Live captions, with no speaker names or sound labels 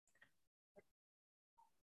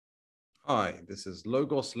Hi, this is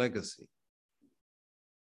Logos Legacy.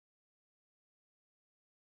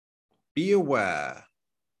 Be aware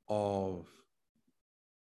of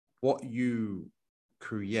what you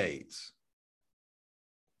create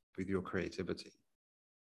with your creativity.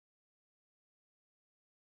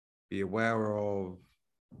 Be aware of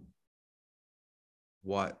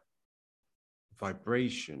what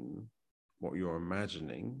vibration, what you're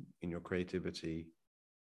imagining in your creativity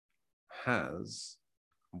has,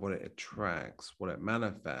 what it attracts, what it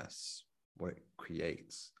manifests, what it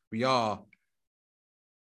creates. We are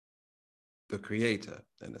the creator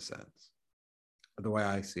in a sense. The way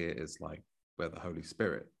I see it is like we're the Holy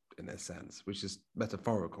Spirit in a sense, which is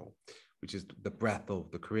metaphorical, which is the breath of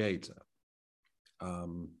the creator.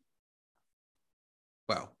 Well,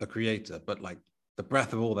 the creator, but like the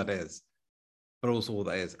breath of all that is, but also all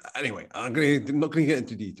that is. Anyway, I'm not going to get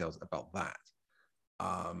into details about that.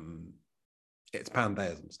 It's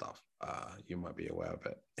pantheism stuff. You might be aware of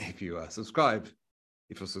it if you subscribe,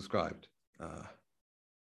 if you're subscribed,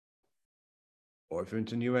 or if you're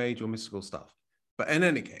into New Age or mystical stuff. But in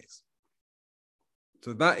any case,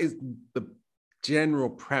 so that is the general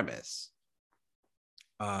premise,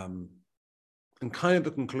 and kind of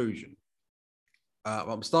the conclusion.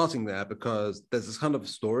 I'm starting there because there's this kind of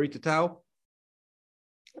story to tell,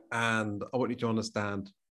 and I want you to understand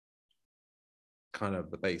kind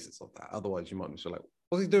of the basis of that. Otherwise, you might be like,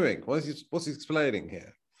 "What's he doing? What's he explaining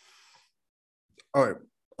here?" All right,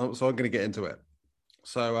 so I'm going to get into it.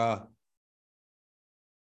 So,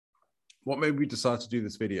 what made me decide to do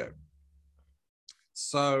this video?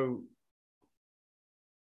 So,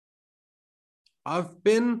 I've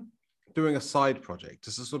been doing a side project,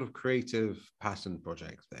 just a sort of creative passion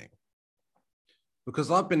project thing,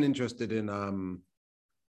 because I've been interested in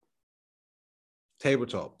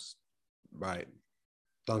tabletops, right?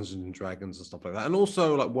 Dungeons and Dragons and stuff like that, and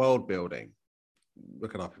also like world building.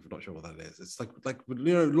 Look it up if you're not sure what that is. It's like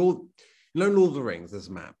Lord of the Rings. There's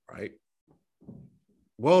a map, right?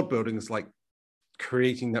 World building is like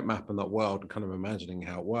creating that map and that world and kind of imagining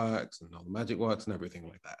how it works and how the magic works and everything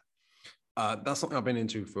like that. That's something I've been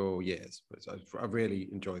into for years. I really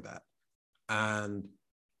enjoyed that. And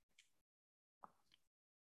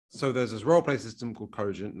so there's this role-play system called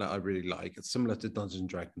Cogent that I really like. It's similar to Dungeons and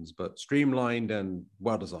Dragons, but streamlined and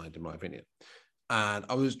well-designed, in my opinion. And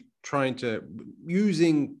I was trying to,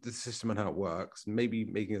 using the system and how it works, maybe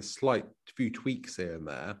making a slight few tweaks here and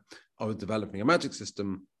there, I was developing a magic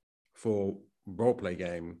system for role-play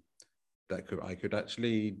game that I could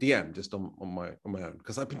actually DM just on my own.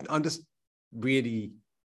 Because I'm just really,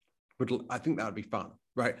 I think that would be fun,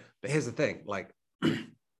 right? But here's the thing, like,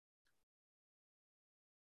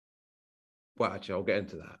 well, actually, I'll get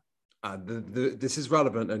into that. This is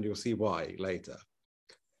relevant, and you'll see why later.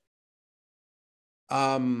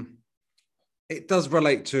 It does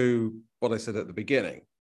relate to what I said at the beginning,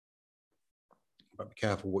 but be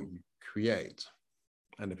careful what you create,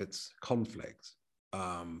 and if it's conflict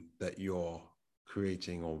that you're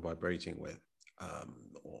creating or vibrating with,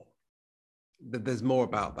 or there's more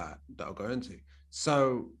about that I'll go into.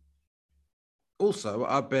 So, also,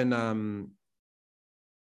 I've been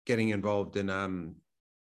getting involved in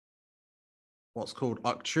what's called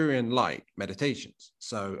Arcturian light meditations.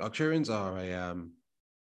 So Arcturians are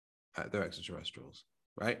they're extraterrestrials,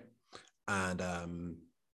 right? And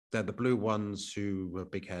they're the blue ones who are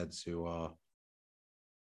big heads, who are,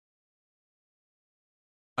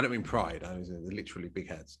 I don't mean pride, I mean they're literally big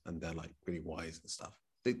heads, and they're like really wise and stuff.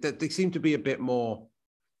 They seem to be a bit more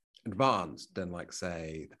advanced than, like,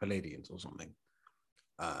 say, the Palladians or something.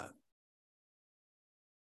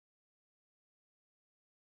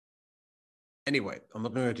 Anyway, I'm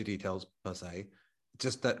not going to go into details per se,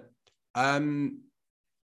 just that,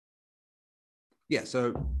 yeah,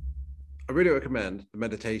 so I really recommend the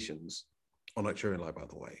meditations on Arcturian Light, by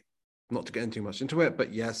the way. Not to get too much into it,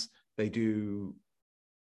 but yes, they do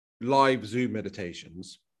live Zoom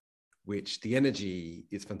meditations, which the energy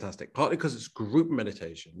is fantastic, partly because it's group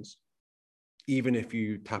meditations. Even if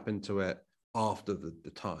you tap into it after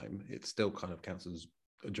the time, it still kind of counts as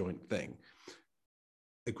a joint thing,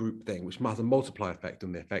 a group thing, which has a multiply effect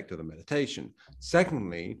on the effect of the meditation.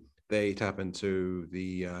 Secondly, they tap into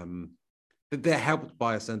they're helped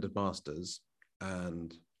by ascended masters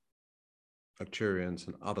and Arcturians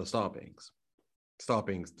and other star beings. Star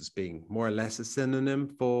beings just being more or less a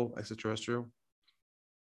synonym for extraterrestrial.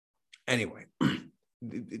 Anyway,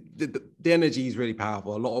 the energy is really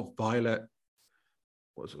powerful. A lot of violet,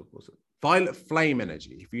 what's it? Violet flame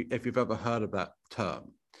energy. If you've ever heard of that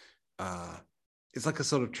term, it's like a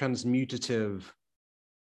sort of transmutative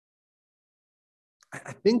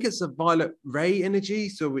I think it's a violet ray energy,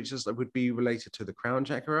 so which is would be related to the crown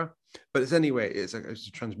chakra, but it's anyway, it's a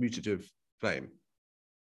transmutative flame.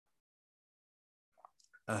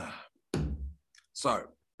 So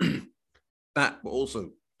that will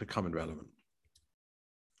also become relevant.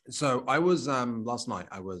 So I was last night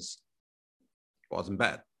I was in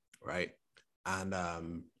bed, right? And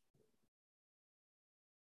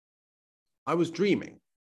I was dreaming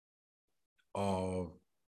of,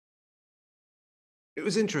 it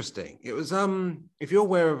was interesting. It was if you're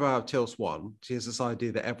aware of Teal Swan, she has this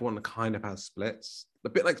idea that everyone kind of has splits, a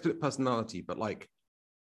bit like split personality, but like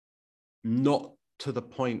not to the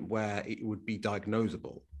point where it would be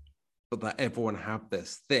diagnosable, but that everyone have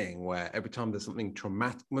this thing where every time there's something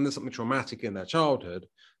traumatic, when there's something traumatic in their childhood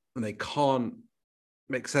and they can't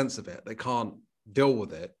make sense of it, they can't deal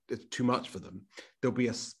with it, it's too much for them, there'll be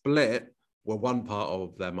a split where one part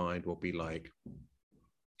of their mind will be like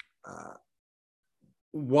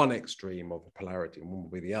one extreme of the polarity and one will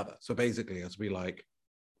be the other. So basically it'll be like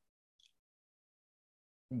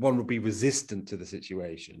one will be resistant to the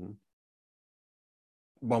situation,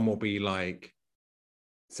 one will be like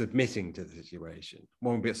submitting to the situation,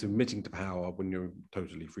 one will be submitting to power when you're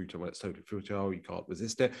totally futile, when it's totally futile, you can't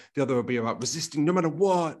resist it. The other will be about resisting no matter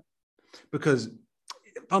what, because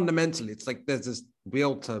fundamentally it's like there's this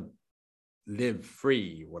will to live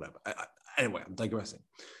free, whatever. Anyway, I'm digressing.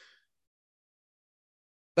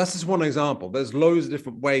 That's just one example. There's loads of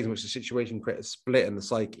different ways in which the situation creates a split in the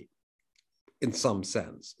psyche, in some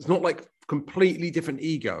sense. It's not like completely different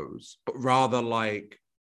egos, but rather like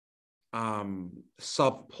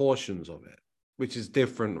sub portions of it, which is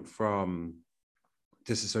different from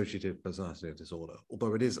dissociative personality disorder,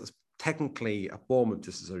 although it is technically a form of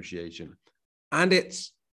disassociation. And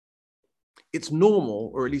it's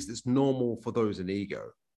normal, or at least it's normal for those in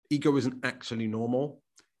ego. Ego isn't actually normal.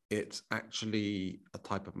 It's actually a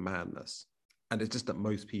type of madness. And it's just that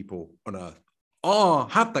most people on Earth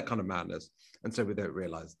have that kind of madness. And so we don't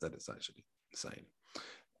realize that it's actually insane.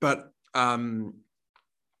 But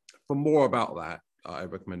for more about that, I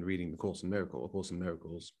recommend reading The Course in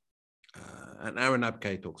Miracles. And Aaron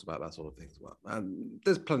Abke talks about that sort of thing as well. And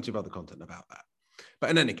there's plenty of other content about that. But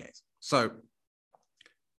in any case, so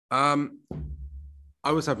I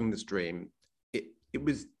was having this dream.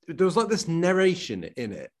 There was like this narration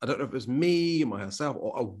in it. I don't know if it was me, myself,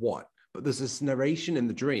 or what, but there's this narration in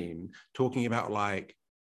the dream talking about like,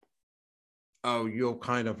 oh, you're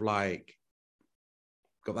kind of like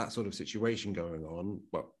got that sort of situation going on,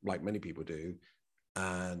 well, like many people do,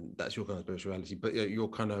 and that's your kind of spirituality, but you're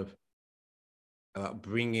kind of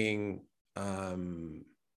bringing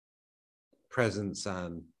presence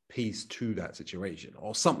and peace to that situation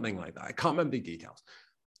or something like that. I can't remember the details.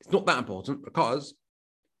 It's not that important, because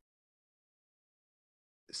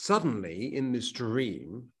suddenly in this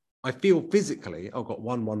dream, I feel physically, I've got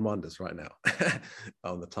 111 just right now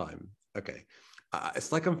on the time. Okay.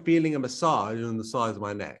 It's like I'm feeling a massage on the side of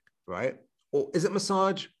my neck, right? Or is it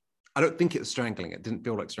massage? I don't think it's strangling. It didn't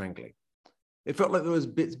feel like strangling. It felt like there was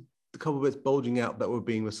a couple of bits bulging out that were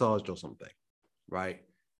being massaged or something, right?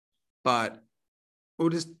 But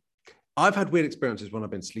I've had weird experiences when I've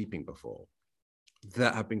been sleeping before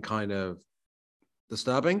that have been kind of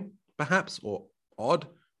disturbing, perhaps, or odd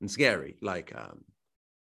and scary. Like, I'm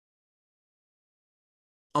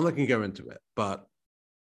not going to go into it, but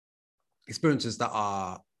experiences that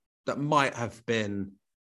might have been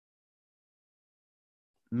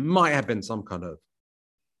some kind of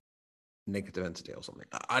negative entity or something.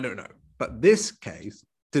 I don't know. But this case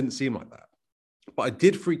didn't seem like that. But I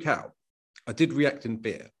did freak out. I did react in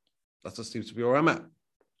fear. That just seems to be where I'm at,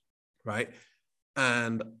 right?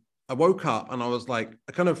 And I woke up and I was like,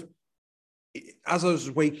 as I was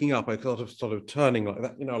waking up, I sort of turning like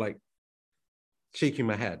that, like shaking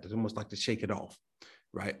my head. It's almost like to shake it off,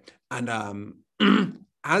 right? And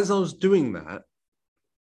as I was doing that,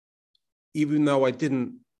 even though I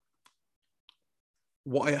didn't,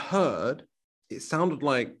 what I heard, it sounded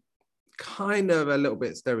like kind of a little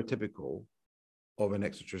bit stereotypical of an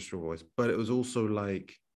extraterrestrial voice, but it was also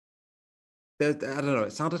like, I don't know,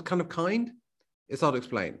 it sounded kind of kind. It's hard to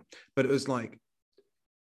explain, but it was like,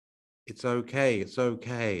 it's okay, it's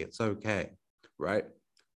okay, it's okay, right?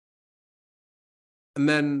 And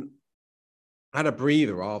then I had a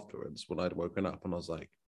breather afterwards when I'd woken up, and I was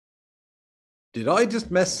like, did I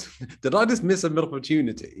just miss an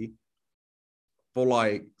opportunity for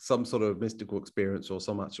like some sort of mystical experience or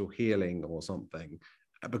some actual healing or something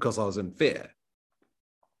because I was in fear?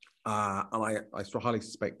 And I highly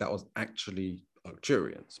suspect that was actually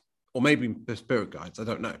Arcturians, or maybe spirit guides, I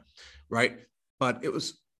don't know, right? But it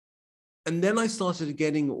was, and then I started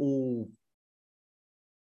getting all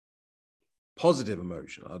positive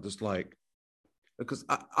emotion. I just like, because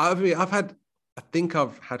I think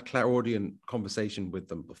I've had clairaudient conversation with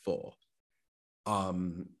them before.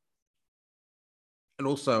 And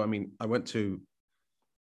also, I mean, I went to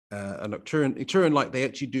a nocturne, like they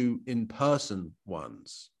actually do in-person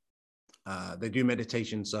ones. They do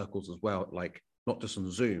meditation circles as well, like not just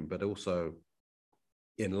on Zoom, but also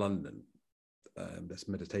in London, this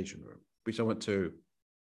meditation room, which I went to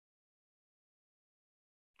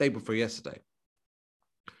day before yesterday.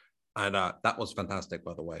 And that was fantastic,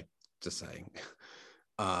 by the way, just saying.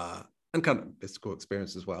 And kind of physical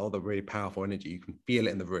experience as well, the really powerful energy. You can feel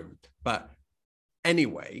it in the room. But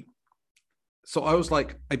anyway, so I was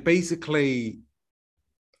like, I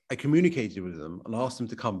communicated with them and asked them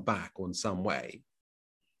to come back on some way.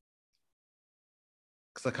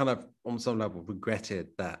 Because I kind of, on some level, regretted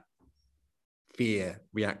that fear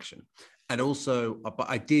reaction. And also, but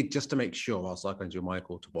I did, just to make sure, I was like, Angel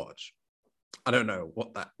Michael to watch. I don't know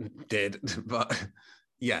what that did, but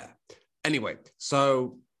yeah. Anyway,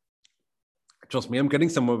 so trust me, I'm getting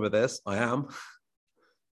somewhere with this. I am.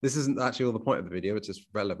 This isn't actually all the point of the video. It's just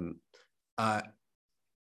relevant.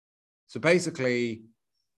 So basically,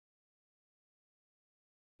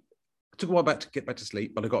 it took a while to get back to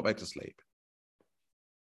sleep, but I got back to sleep.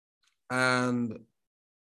 And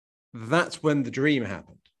that's when the dream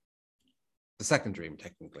happened. The second dream,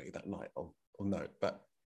 technically, that night, I'll note, but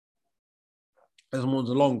this one's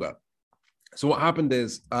longer. So what happened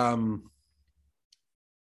is, where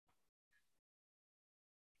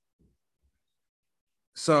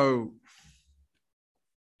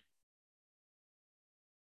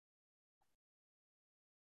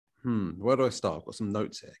do I start? I've got some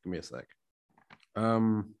notes here. Give me a sec.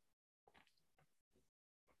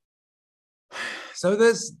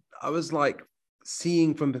 So I was like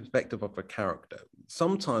seeing from the perspective of a character.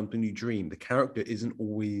 Sometimes when you dream, the character isn't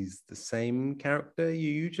always the same character you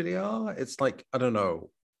usually are. It's like, I don't know,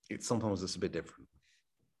 sometimes it's a bit different.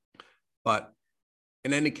 But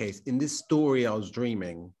in any case, in this story I was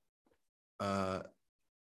dreaming, I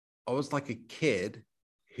was like a kid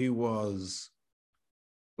who was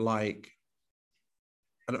like,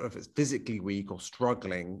 I don't know if it's physically weak or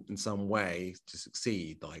struggling in some way to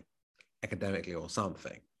succeed, like academically or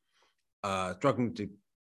something, struggling to,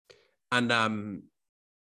 and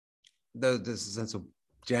there's a sense of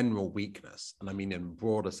general weakness, and I mean in a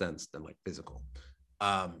broader sense than like physical,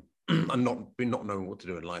 and not knowing what to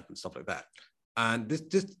do in life and stuff like that. And this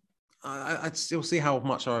just, I still see how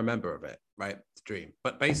much I remember of it, right? The dream.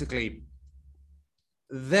 But basically,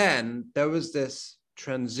 then there was this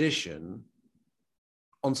transition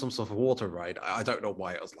on some sort of water ride. I don't know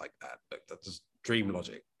why it was like that, but that's just dream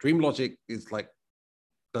logic. Dream logic is like,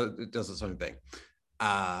 it does its own thing.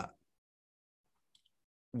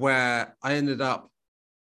 Where I ended up,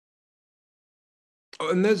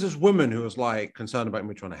 and there's this woman who was like concerned about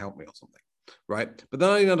me trying to help me or something, right? But then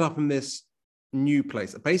I ended up in this new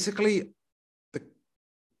place. Basically,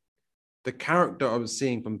 the character I was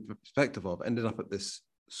seeing from the perspective of ended up at this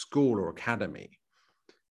school or academy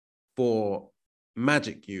for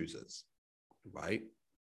magic users, right?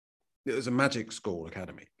 It was a magic school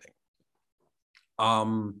academy thing.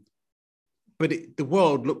 But the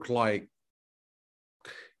world looked like,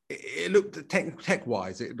 it looked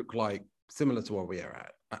tech-wise, it looked like similar to where we are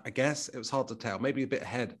at. I guess it was hard to tell, maybe a bit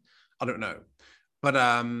ahead. I don't know. But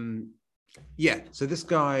yeah, so this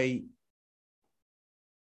guy,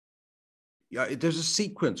 yeah, there's a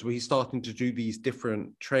sequence where he's starting to do these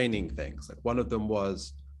different training things. Like one of them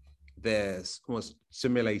was there's almost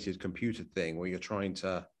simulated computer thing where you're trying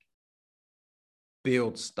to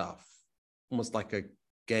build stuff, almost like a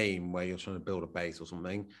game where you're trying to build a base or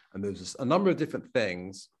something. And there's a number of different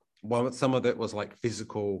things. Well, some of it was like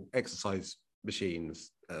physical exercise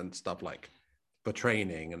machines and stuff like for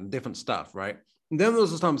training and different stuff, right? And then there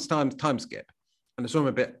was a time skip, and it's I'm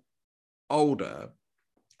a bit older,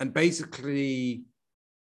 and basically,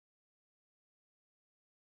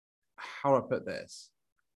 how do I put this?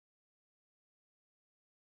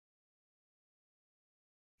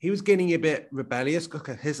 He was getting a bit rebellious.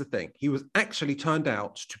 Okay, here's the thing. He was actually turned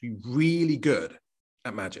out to be really good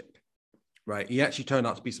at magic, right? He actually turned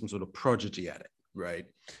out to be some sort of prodigy at it, right?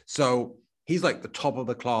 So he's like the top of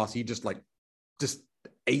the class. He just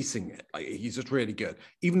acing it. Like he's just really good.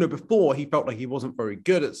 Even though before he felt like he wasn't very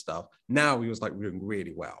good at stuff, now he was like doing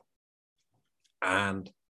really well. And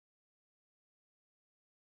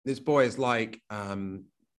this boy is like,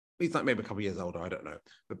 he's like maybe a couple of years older, I don't know.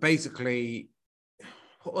 But basically,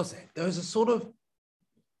 what was it? There was a sort of,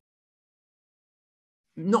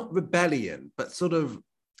 not rebellion, but sort of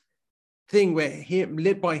thing where him,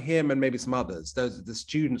 led by him and maybe some others, the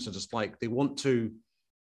students are just like, they want to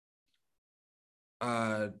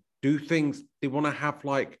do things, they want to have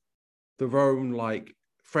like their own like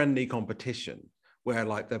friendly competition where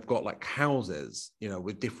like they've got like houses, you know,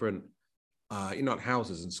 with different, you know, like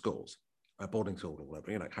houses in schools, boarding school or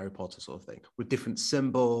whatever, you know, like Harry Potter sort of thing, with different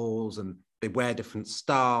symbols, and they wear different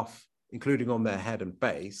stuff, including on their head and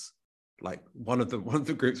face. Like one of the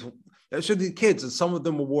groups, so the kids, and some of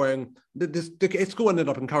them were wearing the school ended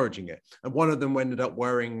up encouraging it, and one of them ended up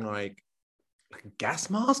wearing like a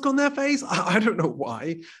gas mask on their face. I don't know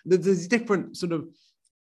why. There's different sort of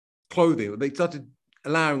clothing. They started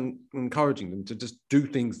encouraging them to just do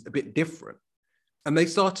things a bit different, and they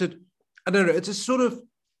started, I don't know, it's a sort of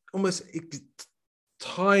almost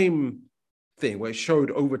time thing where it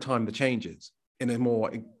showed over time the changes in a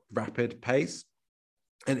more rapid pace.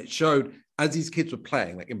 And it showed as these kids were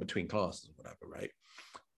playing, like in between classes or whatever, right?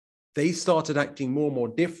 They started acting more and more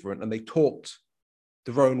different, and they talked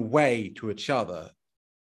their own way to each other.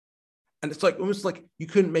 And it's like almost like you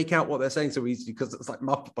couldn't make out what they're saying so easily because it's like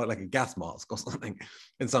muffled by like a gas mask or something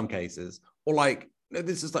in some cases. Or like,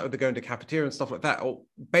 this is like they're going to cafeteria and stuff like that. Or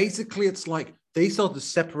basically it's like they started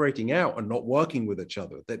separating out and not working with each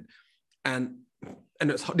other. And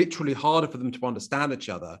it's literally harder for them to understand each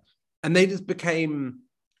other. And they just became,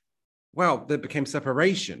 well, there became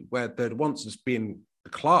separation where there'd once just been the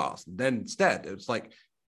class. And then instead, it was like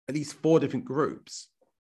at least 4 different groups,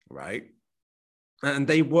 right? And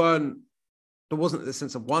there wasn't the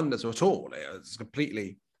sense of oneness at all. It was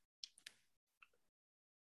completely,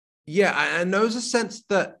 yeah. And there was a sense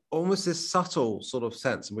that almost this subtle sort of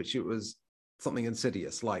sense in which it was something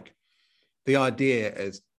insidious, like the idea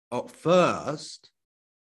is at first,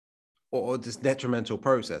 or this detrimental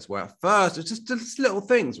process where at first it's just little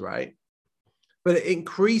things, right? But it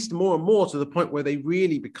increased more and more to the point where they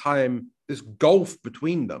really became this gulf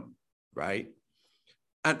between them, right?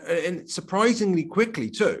 And surprisingly quickly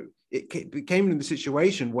too, it became in the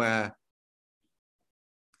situation where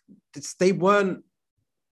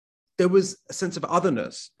there was a sense of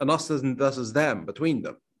otherness, and us and thus as them between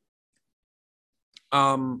them.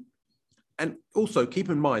 And also keep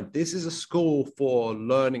in mind, this is a school for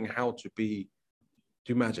learning how to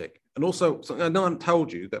do magic. And also something I haven't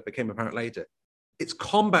told you that became apparent later, it's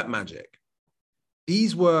combat magic.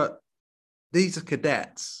 These are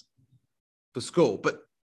cadets for school, but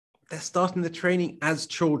they're starting the training as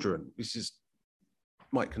children, which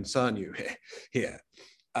might concern you here.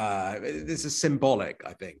 This is symbolic,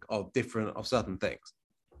 I think, of certain things.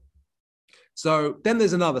 So then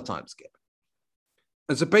there's another time skip.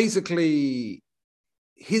 And so basically,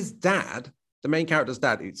 his dad, the main character's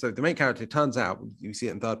dad, so the main character, turns out, you see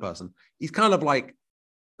it in third person, he's kind of like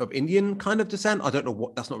of Indian kind of descent. I don't know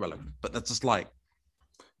what, that's not relevant, but that's just like,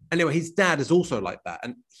 anyway, his dad is also like that.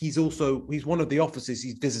 And he's one of the officers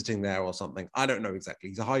he's visiting there or something. I don't know exactly.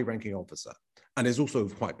 He's a high ranking officer and is also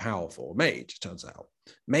quite powerful. Mage, turns out.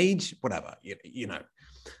 Mage, whatever, you know.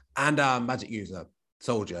 And magic user,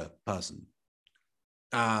 soldier, person.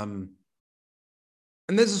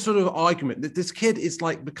 And there's a sort of argument that this kid is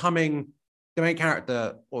like becoming, the main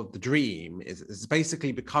character, or the dream is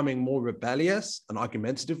basically becoming more rebellious and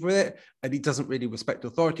argumentative with it. And he doesn't really respect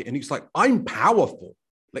authority. And he's like, I'm powerful.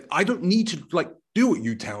 Like, I don't need to like do what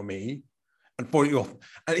you tell me and follow you off.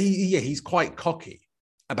 And he's quite cocky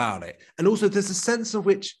about it. And also there's a sense of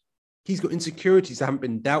which he's got insecurities that haven't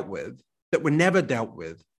been dealt with, that were never dealt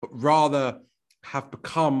with, but rather have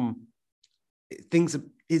become things.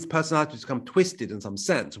 His personality has become twisted in some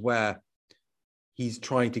sense where he's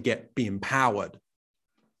trying to be empowered.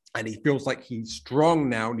 And he feels like he's strong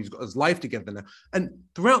now and he's got his life together now. And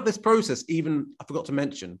throughout this process, even, I forgot to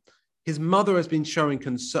mention, his mother has been showing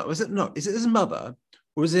concern. Is it his mother,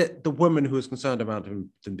 or is it the woman who was concerned about him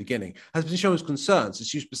from the beginning, has been showing his concerns? So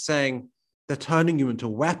she was saying, they're turning you into a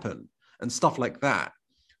weapon and stuff like that.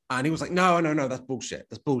 And he was like, no, that's bullshit.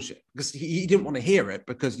 That's bullshit. Because he didn't want to hear it,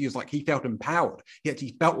 because he was like, he felt empowered. Yet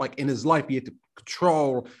he felt like in his life he had to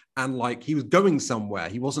control, and like he was going somewhere.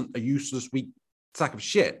 He wasn't a useless, weak sack of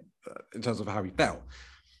shit in terms of how he felt,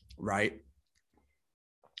 right?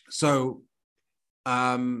 So,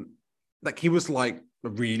 like he was like a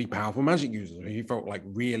really powerful magic user. He felt like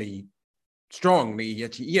really strong.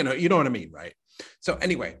 Yet, you know what I mean, right? So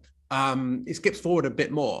anyway, it skips forward a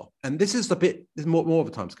bit more, and this is more of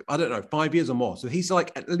a time skip. I don't know, 5 years or more. So he's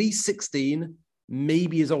like at least 16,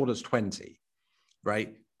 maybe as old as 20,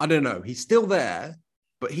 right? I don't know. He's still there,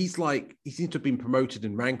 but he's like, he seems to have been promoted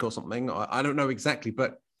in rank or something. I don't know exactly,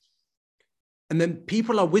 but, and then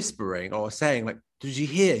people are whispering or saying like, did you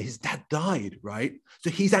hear? His dad died, right? So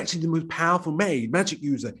he's actually the most powerful magic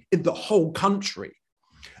user in the whole country,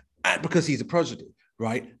 and because he's a prodigy,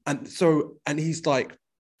 right? And so, and he's like,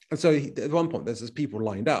 and so at one point, there's people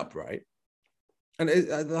lined up, right? And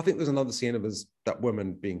I think there's another scene of that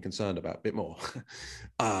woman being concerned about a bit more.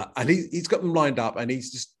 And he's got them lined up, and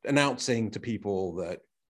he's just announcing to people that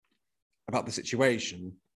about the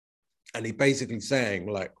situation. And he basically saying,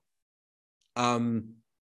 like,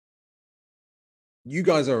 you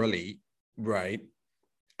guys are elite, right?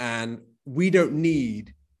 And we don't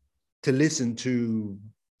need to listen to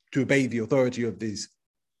obey the authority of these,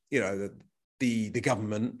 the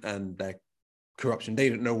government and their corruption. They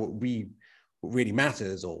don't know what really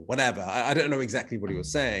matters or whatever. I don't know exactly what he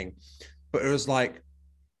was saying, but it was like,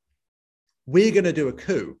 we're going to do a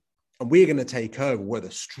coup and we're going to take over. We're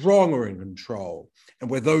the strong are in control, and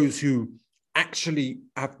we're those who actually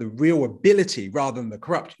have the real ability rather than the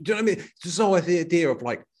corrupt. Do you know what I mean? It's just all the idea of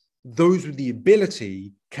like, those with the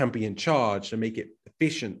ability can be in charge and make it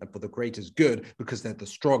efficient and for the greatest good because they're the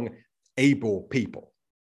strong, able people.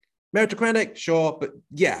 Meritocratic, sure, but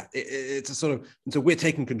yeah, it's a sort of, and so we're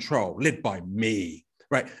taking control, led by me,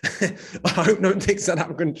 right? I hope no one takes that out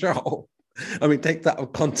of control. I mean, take that out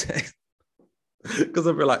of context. Because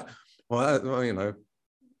I'll be like, well,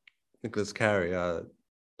 Nicholas Carey,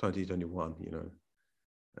 2021,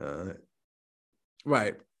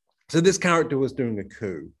 right. So this character was doing a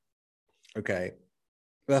coup, okay?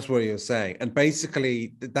 That's what he was saying. And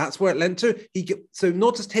basically, that's where it led to. So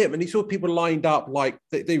not just him, and he saw people lined up, like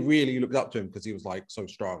they really looked up to him because he was like so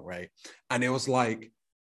strong, right? And it was like,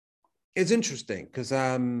 it's interesting because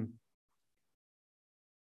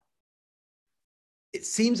it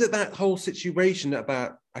seems that whole situation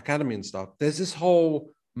about academy and stuff, there's this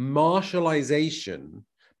whole martialization,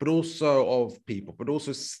 but also of people, but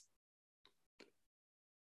also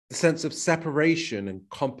the sense of separation and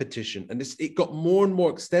competition. And it got more and more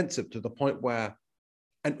extensive to the point where,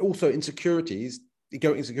 and also insecurities,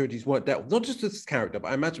 egoic insecurities weren't dealt with, not just with this character,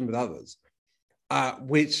 but I imagine with others,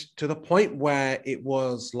 which to the point where it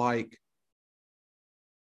was like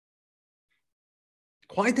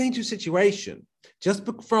quite a dangerous situation, just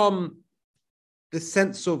from the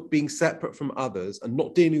sense of being separate from others and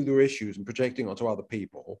not dealing with their issues and projecting onto other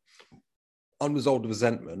people, unresolved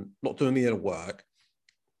resentment, not doing the inner work,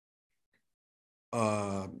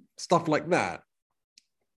 stuff like that.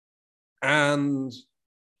 And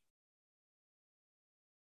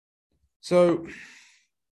so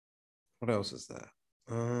what else is there?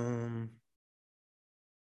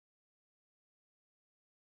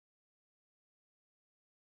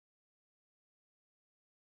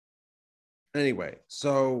 Anyway,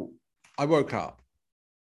 so I woke up.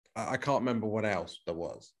 I can't remember what else there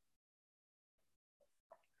was.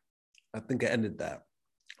 I think it ended there.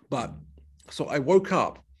 But so I woke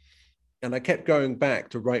up and I kept going back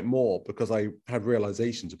to write more because I had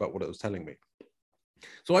realizations about what it was telling me.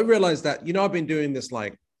 So I realized that, I've been doing this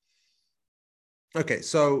like, okay,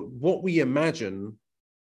 so what we imagine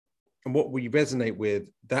and what we resonate with,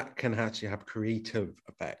 that can actually have creative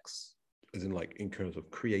effects, as in like in terms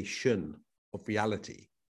of creation of reality,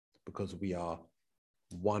 because we are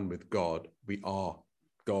one with God. We are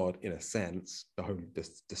God in a sense,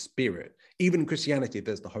 the Spirit. Even in Christianity,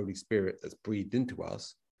 there's the Holy Spirit that's breathed into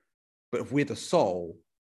us. But if we're the soul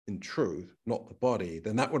in truth, not the body,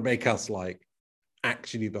 then that would make us like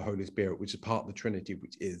actually the Holy Spirit, which is part of the Trinity,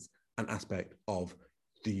 which is an aspect of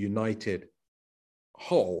the united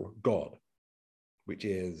whole God, which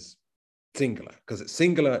is singular, because it's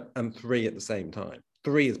singular and three at the same time.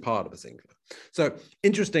 Three is part of a singular. So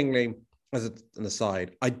interestingly, as an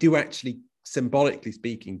aside, I do actually, symbolically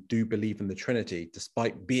speaking, do believe in the Trinity,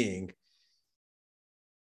 despite being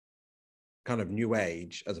kind of New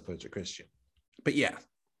Age as opposed to Christian. But yeah.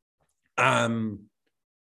 Where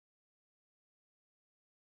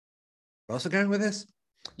else are going with this?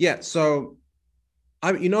 Yeah, so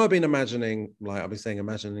I've been imagining, like I've been saying,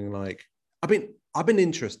 like I've been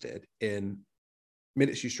interested in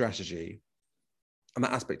military strategy and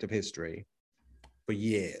that aspect of history for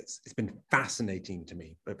years. It's been fascinating to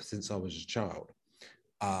me since I was a child,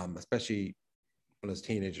 especially when I was a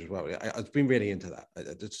teenager as well. I've been really into that.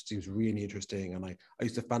 It just seems really interesting. And I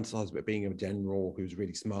used to fantasize about being a general who's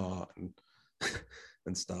really smart and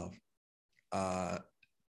and stuff.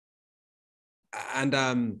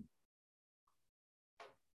 And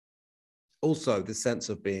also the sense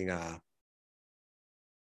of being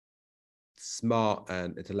smart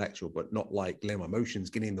and intellectual, but not like letting my emotions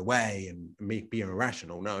get in the way and me being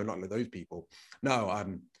irrational. No, not like those people. No,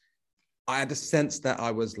 I had a sense that I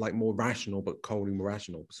was like more rational, but coldly more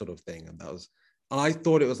rational sort of thing. And that was, I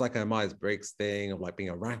thought it was like a Myers-Briggs thing of like being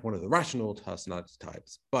one of the rational personality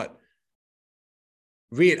types. But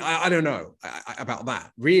really, I don't know about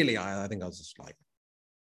that. Really, I think I was just like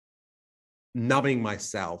numbing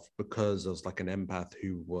myself because I was like an empath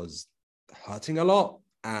who was hurting a lot,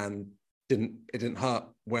 and it didn't hurt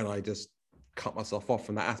when I just cut myself off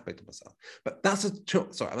from that aspect of myself. But that's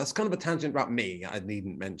that's kind of a tangent about me I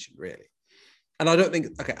needn't mention really. And I don't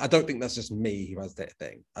think that's just me who has that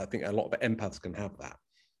thing. I think a lot of empaths can have that.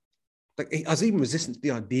 Like I was even resistant to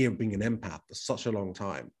the idea of being an empath for such a long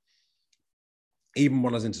time. Even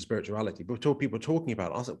when I was into spirituality, but people talking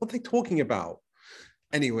about it, I was like, what are they talking about?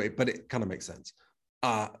 Anyway, but it kind of makes sense.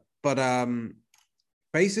 But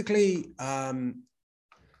basically,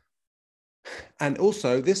 and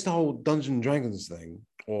also this whole Dungeons and Dragons thing,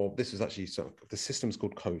 or this is actually the system's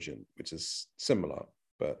called Cogent, which is similar,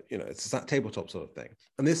 but it's that tabletop sort of thing.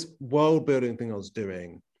 And this world building thing I was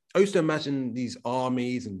doing, I used to imagine these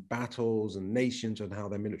armies and battles and nations and how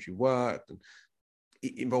their military worked, and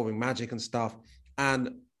involving magic and stuff.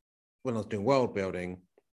 And when I was doing world building,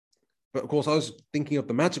 but of course I was thinking of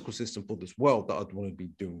the magical system for this world that I'd want to be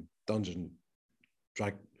doing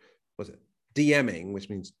DMing, which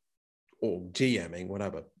means, or GMing,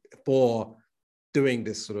 whatever, for doing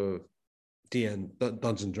this sort of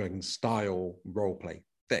Dungeons and Dragons style roleplay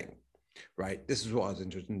thing, right? This is what I was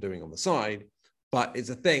interested in doing on the side, but it's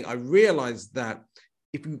a thing. I realized that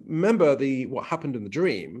if you remember what happened in the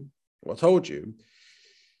dream, what I told you,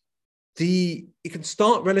 it can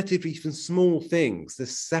start relatively from small things,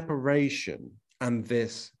 this separation and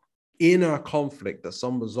this inner conflict that's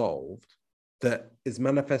unresolved that is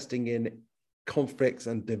manifesting in conflicts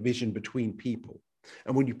and division between people.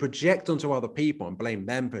 And when you project onto other people and blame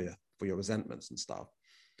them for your resentments and stuff,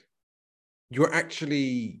 you're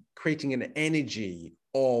actually creating an energy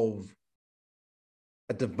of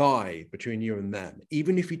a divide between you and them,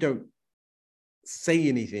 even if you don't say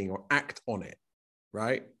anything or act on it,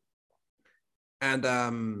 right? And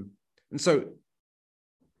so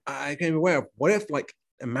I became aware of, what if, like,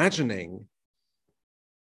 imagining,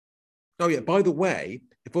 oh yeah, by the way,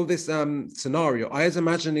 if all this scenario, I was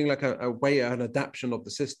imagining like a way, an adaptation of the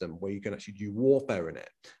system where you can actually do warfare in it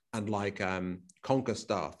and like conquer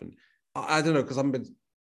stuff. And I don't know, because I'm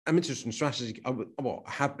interested in strategy. I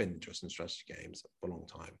have been interested in strategy games for a long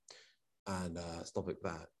time and stuff like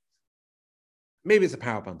that. Maybe it's a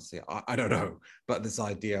power fantasy. I don't know. But this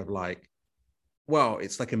idea of like, well,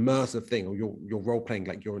 it's like immersive thing, or you're role playing,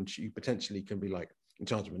 like you potentially can be like in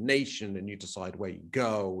charge of a nation and you decide where you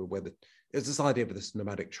go, or whether it's this idea of this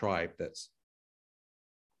nomadic tribe that's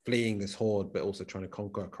fleeing this horde, but also trying to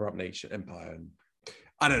conquer a corrupt nation empire. And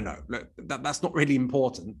I don't know. Look, that's not really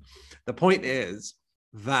important. The point is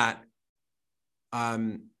that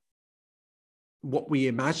what we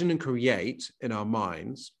imagine and create in our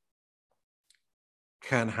minds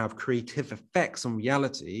can have creative effects on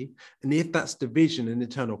reality. And if that's division and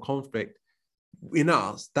internal conflict in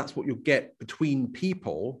us, that's what you'll get between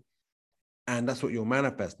people, and that's what you'll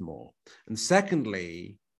manifest more. And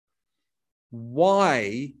secondly,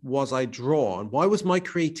 why was my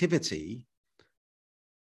creativity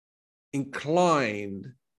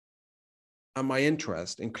inclined, and my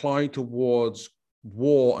interest inclined towards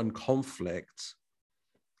war and conflict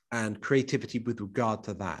and creativity with regard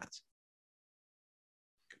to that?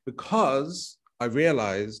 Because I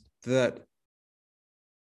realized that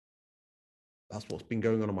that's what's been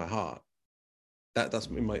going on in my heart. That's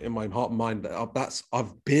in my heart and mind. That's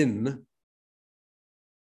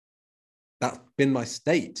been my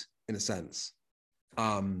state, in a sense,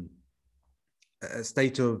 a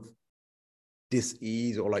state of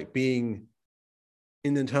dis-ease, or like being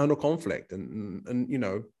in internal conflict, and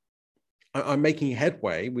I'm making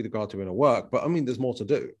headway with regard to inner work, but I mean, there's more to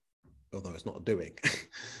do, although it's not a doing,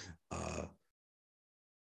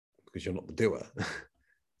 because you're not the doer.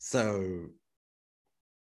 So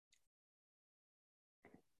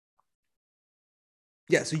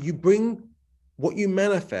yeah, so you bring what you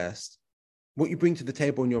manifest, what you bring to the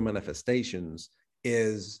table in your manifestations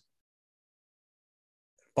is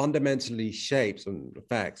fundamentally shapes and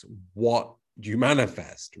affects what you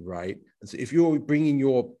manifest, right? And so if you're bringing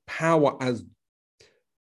your power as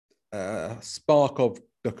a spark of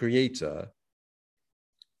the creator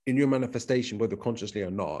in your manifestation, whether consciously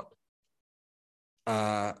or not,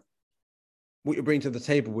 what you're bringing to the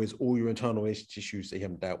table is all your internal issues that you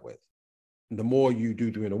haven't dealt with. And the more you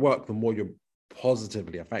do the inner work, the more you're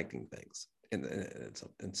positively affecting things in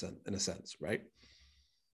a sense, right?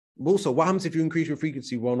 Also, what happens if you increase your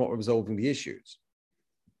frequency while not resolving the issues?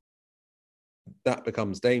 That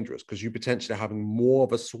becomes dangerous, because you potentially having more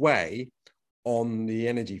of a sway on the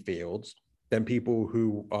energy fields than people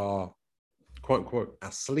who are quote unquote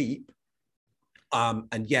asleep,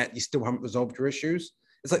 and yet you still haven't resolved your issues.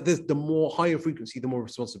 It's like the more higher frequency, the more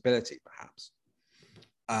responsibility, perhaps.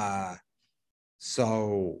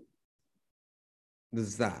 So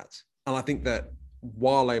there's that. And I think that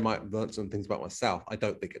while I might have learned some things about myself, I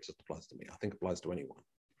don't think it just applies to me. I think it applies to anyone.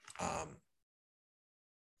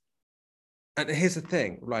 And here's the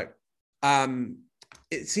thing, like,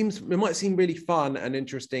 it might seem really fun and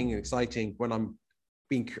interesting and exciting when I'm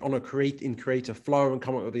being on a creative flow and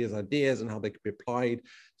come up with these ideas and how they could be applied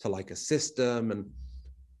to like a system. And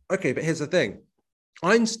okay, but here's the thing.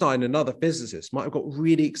 Einstein and other physicists might have got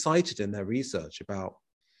really excited in their research about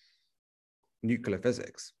nuclear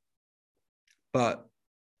physics, but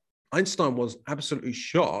Einstein was absolutely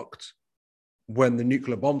shocked when the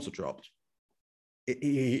nuclear bombs were dropped.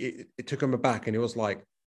 It took him aback, and he was like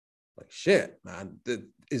shit, man,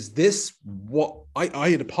 is this what I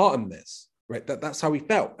had a part in this, right? That's how he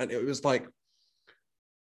felt. And it was like,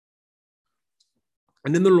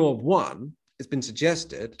 and in the law of one, it's been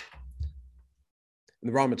suggested in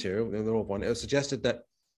the raw material, in the law of one, it was suggested that,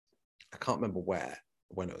 I can't remember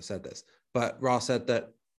when it was said this, but Ra said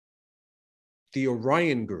that the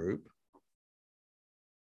Orion group,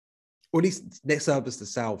 or at least next service to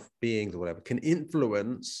self beings or whatever, can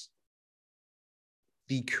influence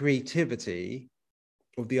the creativity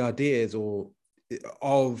of the ideas or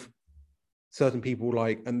of certain people,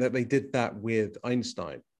 like, and that they did that with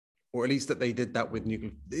Einstein, or at least that they did that with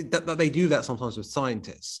nuclear, that they do that sometimes with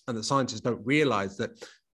scientists, and that scientists don't realize that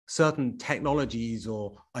certain technologies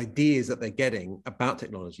or ideas that they're getting about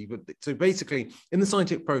technology. But so basically, in the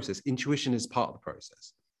scientific process, intuition is part of the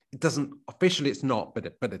process. It doesn't officially, it's not, but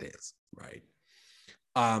it is, right?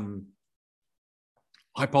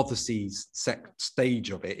 Hypotheses stage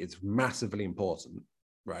of it is massively important,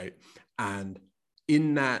 right? And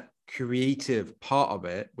in that creative part of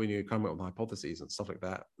it, when you're coming up with hypotheses and stuff like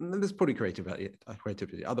that, and there's probably creativity at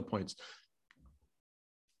other points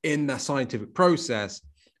in the scientific process,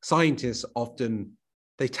 scientists often,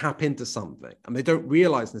 they tap into something and they don't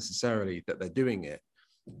realize necessarily that they're doing it,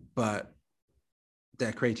 but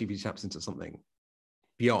their creativity taps into something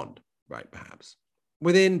beyond, right? Perhaps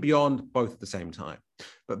within, beyond, both at the same time.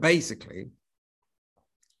 But basically,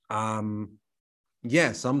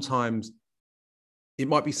 yeah, sometimes it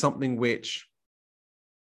might be something which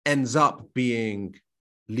ends up being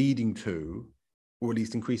leading to, or at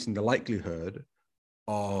least increasing the likelihood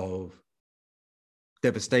of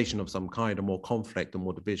devastation of some kind, or more conflict, or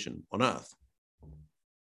more division on Earth.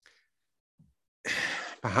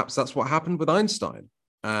 Perhaps that's what happened with Einstein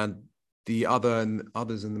and the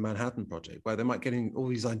others in the Manhattan Project, where they might get in all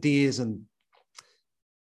these ideas and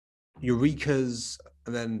eurekas,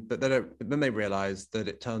 and then they realize that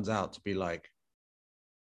it turns out to be like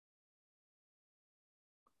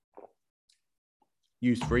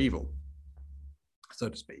used for evil, so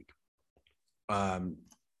to speak. So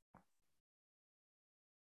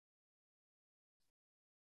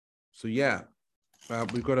yeah,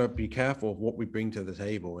 we've got to be careful of what we bring to the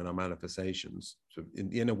table in our manifestations. So in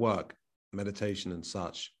the inner work, meditation and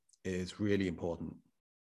such is really important.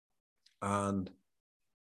 And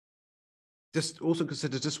just also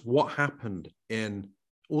consider just what happened in,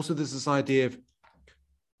 also there's this idea of,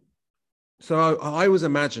 so I was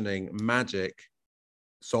imagining magic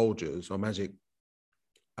soldiers or magic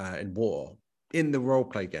in war in the role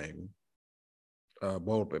play game,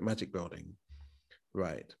 world magic building,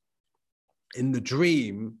 right? In the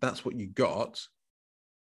dream, that's what you got.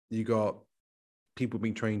 You got people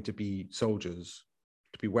being trained to be soldiers,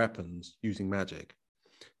 to be weapons using magic.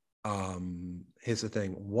 Here's the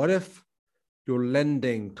thing: what if you're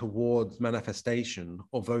lending towards manifestation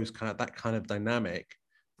of that kind of dynamic,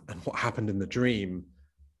 and what happened in the dream,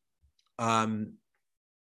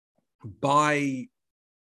 by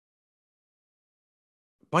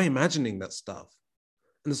imagining that stuff?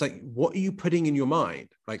 And it's like, what are you putting in your mind?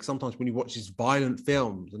 Like sometimes when you watch these violent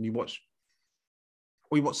films and you watch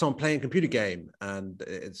someone playing a computer game and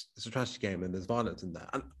it's a tragedy game and there's violence in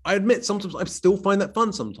that. And I admit sometimes I still find that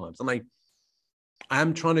fun sometimes. And I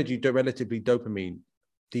am trying to do relatively dopamine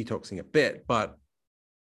detoxing a bit, but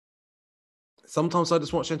sometimes I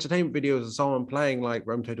just watch entertainment videos of someone playing like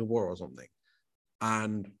Rome Total War or something.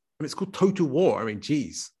 And it's called Total War. I mean,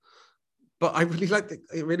 geez. But I really like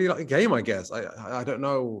the game, I guess. I don't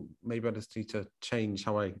know. Maybe I just need to change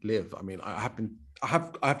how I live. I mean,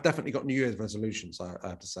 I've definitely got New Year's resolutions, I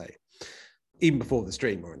have to say, even before the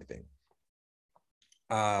stream or anything.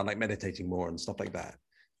 Like meditating more and stuff like that.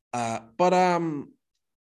 But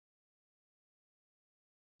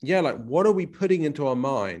yeah, like what are we putting into our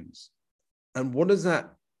minds? And what does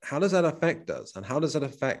that how does that affect us? And how does that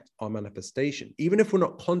affect our manifestation? Even if we're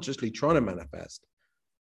not consciously trying to manifest,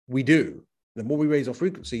 we do. The more we raise our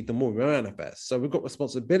frequency, the more we manifest. So we've got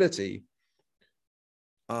responsibility,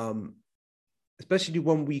 especially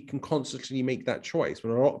when we can consciously make that choice.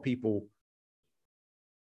 When a lot of people,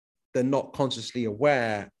 they're not consciously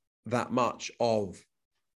aware that much of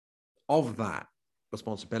that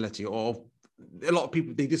responsibility, or a lot of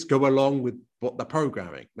people, they just go along with what they're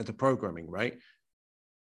programming, mental programming, right?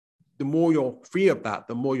 The more you're free of that,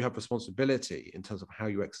 the more you have responsibility in terms of how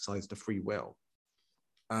you exercise the free will.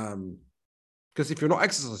 Because if you're not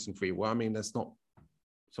exercising free will, I mean, there's not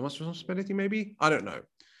so much responsibility, maybe? I don't know.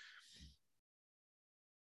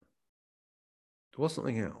 There was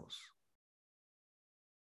something else.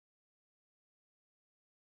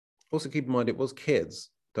 Also, keep in mind, it was kids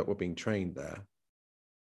that were being trained there.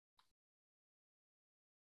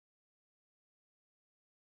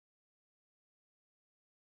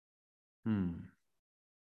 I'm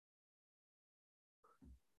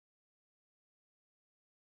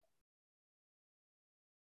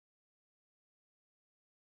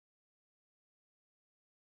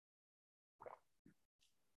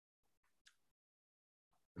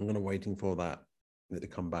going to waiting for that to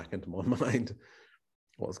come back into my mind.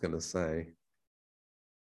 What I was going to say.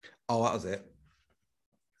 Oh, that was it.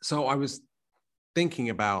 So I was thinking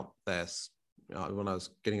about this when I was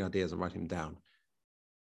getting ideas and writing them down.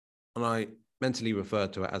 And I mentally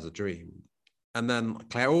referred to it as a dream. And then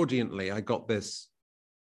clairaudiently, I got this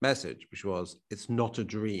message, which was, it's not a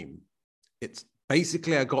dream. It's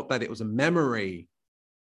basically, I got that it was a memory.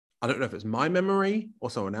 I don't know if it's my memory or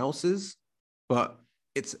someone else's, but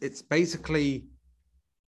it's basically,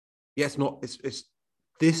 yes, not, it's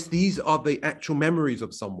this, these are the actual memories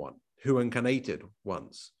of someone who incarnated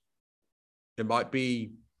once. It might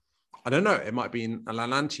be, I don't know, it might be an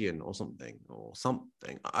Atlantean or something.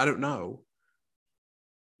 I don't know.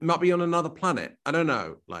 It might be on another planet. I don't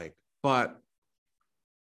know. Like, but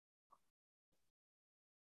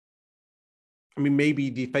I mean, maybe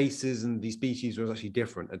the faces and the species was actually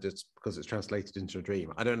different just because it's translated into a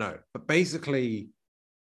dream. I don't know. But basically,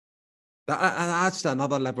 that adds to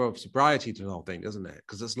another level of sobriety to the whole thing, doesn't it?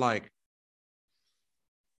 Because it's like,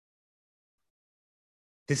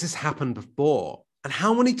 this has happened before. And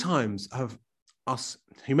how many times have us,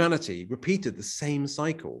 humanity, repeated the same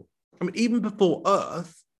cycle? I mean, even before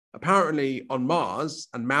Earth, apparently on Mars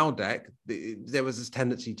and Maldek, there was this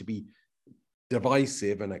tendency to be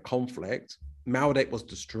divisive and at conflict. Maldek was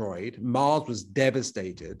destroyed. Mars was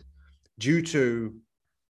devastated due to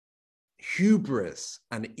hubris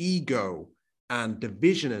and ego and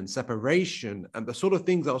division and separation and the sort of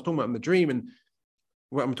things I was talking about in the dream and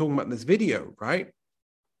what I'm talking about in this video, right?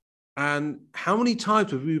 And how many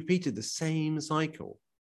times have we repeated the same cycle?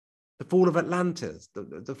 The fall of Atlantis,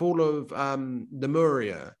 the fall of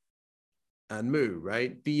Lemuria and Mu,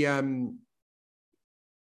 right?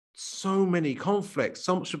 So many conflicts,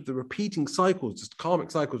 so much of the repeating cycles, just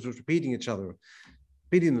karmic cycles, just repeating each other,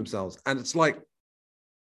 repeating themselves. And it's like,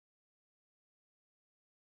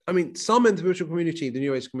 I mean, some in the spiritual community, the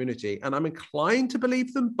New Age community, and I'm inclined to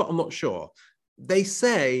believe them, but I'm not sure. They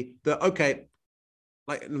say that, okay,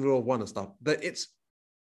 like in the World One and stuff, that it's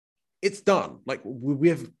done. Like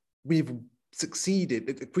we've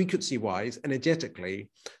succeeded frequency-wise, energetically.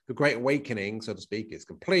 The Great Awakening, so to speak, is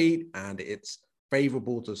complete, and it's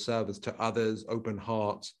favorable to service to others, open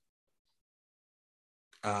heart,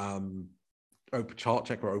 open chart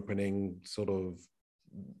chakra opening, sort of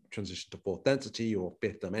transition to fourth density or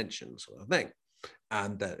fifth dimension sort of thing.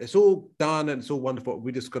 And it's all done and it's all wonderful.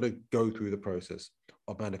 We just got to go through the process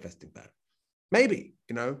of manifesting that. Maybe,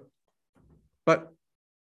 you know, but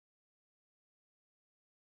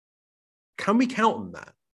can we count on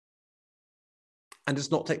that and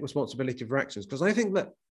just not take responsibility for actions? Because I think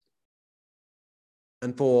that,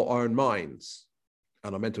 and for our own minds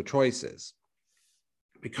and our mental choices,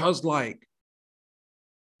 because like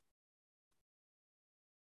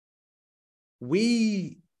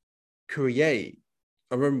we create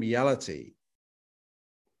our own reality,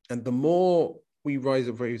 and the more we raise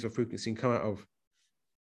our frequency and come out of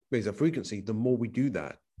raise our frequency, the more we do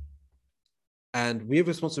that. And we have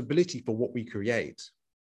responsibility for what we create.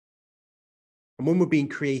 And when we're being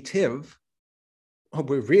creative,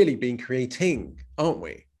 we're really being creating, aren't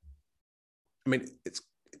we? I mean, it's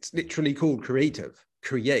literally called creative,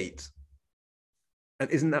 create. And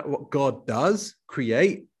isn't that what God does?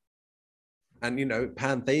 Create. And, you know,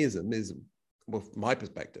 pantheism is, well, my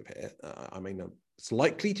perspective here, I mean, it's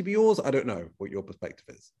likely to be yours. I don't know what your perspective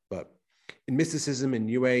is. But in mysticism, in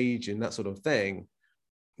New Age, and that sort of thing,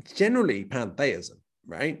 it's generally pantheism,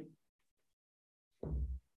 right?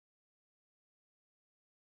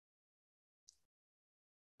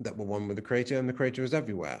 that we're one with the creator and the creator is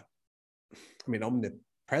everywhere. I mean,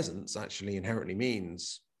 omnipresence actually inherently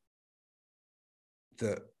means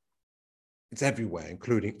that it's everywhere,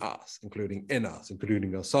 including us, including in us,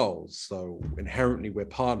 including our souls. So inherently, we're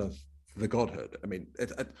part of the Godhood. I mean,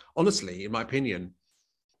 honestly, in my opinion,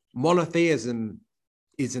 monotheism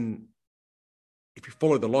isn't, if you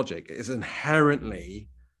follow the logic, is inherently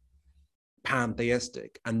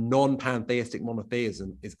pantheistic, and non-pantheistic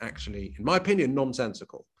monotheism is actually, in my opinion,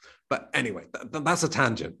 nonsensical. But anyway, that's a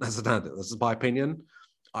tangent. That's a tangent. This is my opinion.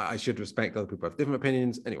 I should respect other people have different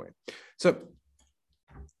opinions. Anyway, so,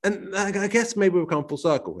 and I guess maybe we'll come full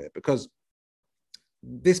circle here, because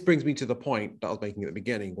this brings me to the point that I was making at the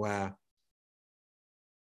beginning, where,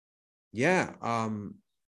 yeah,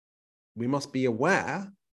 we must be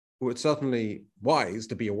aware, or it's certainly wise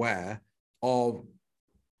to be aware of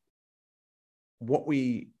what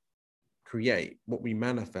we create, what we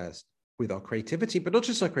manifest with our creativity, but not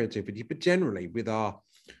just our creativity, but generally with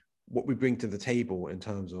what we bring to the table in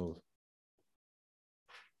terms of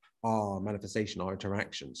our manifestation, our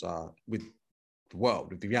interactions with the world,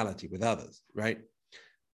 with the reality, with others, right?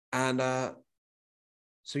 And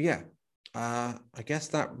so, yeah, I guess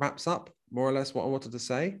that wraps up more or less what I wanted to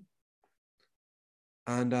say.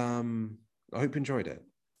 And I hope you enjoyed it,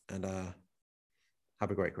 and have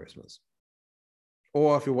a great Christmas.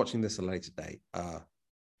 Or if you're watching this at a later date,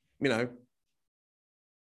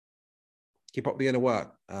 keep up the inner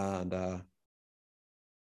work. And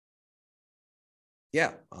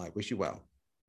yeah, I wish you well.